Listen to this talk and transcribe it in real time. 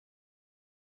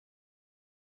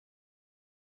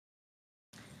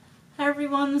Hi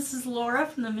everyone, this is Laura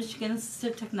from the Michigan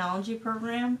Assistive Technology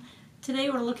Program.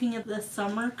 Today we're looking at the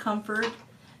Summer Comfort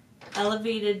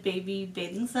Elevated Baby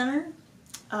Bathing Center.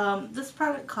 This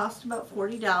product costs about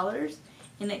 $40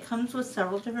 and it comes with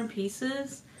several different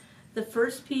pieces. The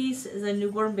first piece is a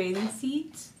newborn bathing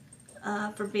seat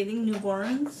for bathing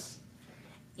newborns.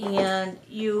 And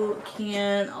you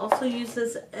can also use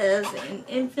this as an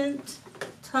infant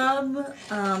tub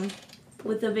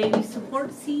with a baby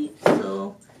support seat.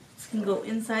 So this can go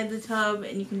inside the tub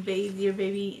and you can bathe your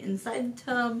baby inside the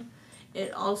tub.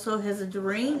 It also has a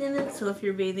drain in it, so if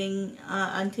you're bathing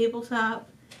on tabletop,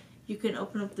 you can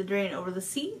open up the drain over the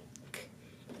sink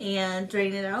and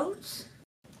drain it out.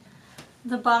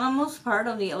 The bottommost part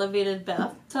of the elevated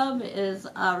bathtub is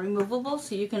removable,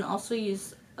 so you can also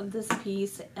use this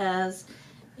piece as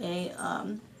a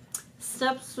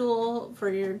step stool for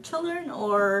your children,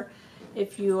 or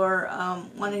if you are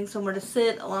wanting somewhere to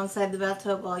sit alongside the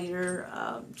bathtub while your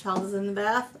child is in the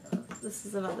bath, this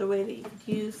is another way that you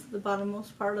could use the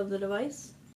bottommost part of the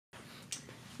device.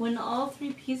 When all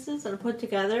three pieces are put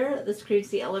together, this creates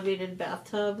the elevated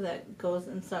bathtub that goes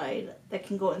inside, that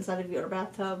can go inside of your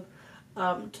bathtub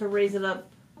to raise it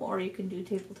up, or you can do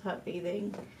tabletop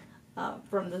bathing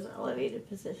from this elevated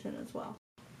position as well.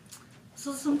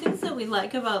 So some things that we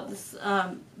like about this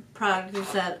product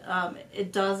is that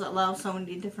it does allow so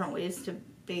many different ways to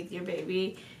bathe your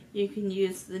baby. You can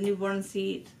use the newborn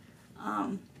seat,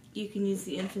 you can use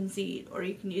the infant seat, or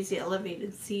you can use the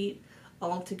elevated seat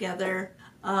all together.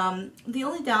 The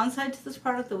only downside to this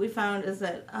product that we found is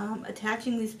that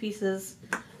attaching these pieces,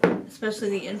 especially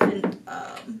the infant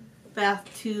bath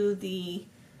to the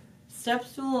step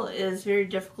stool, is very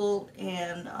difficult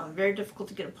and very difficult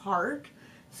to get apart.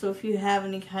 So if you have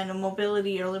any kind of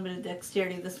mobility or limited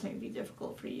dexterity, this may be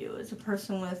difficult for you. As a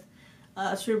person with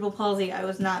cerebral palsy, I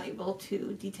was not able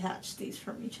to detach these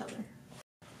from each other.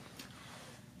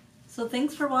 So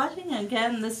thanks for watching.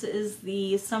 Again, this is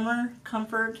the Summer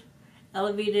Comfort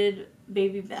Elevated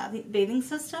Baby Bathing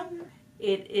System.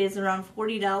 It is around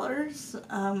 $40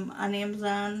 on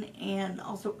Amazon and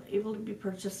also able to be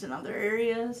purchased in other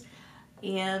areas.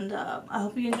 And I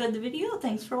hope you enjoyed the video.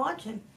 Thanks for watching.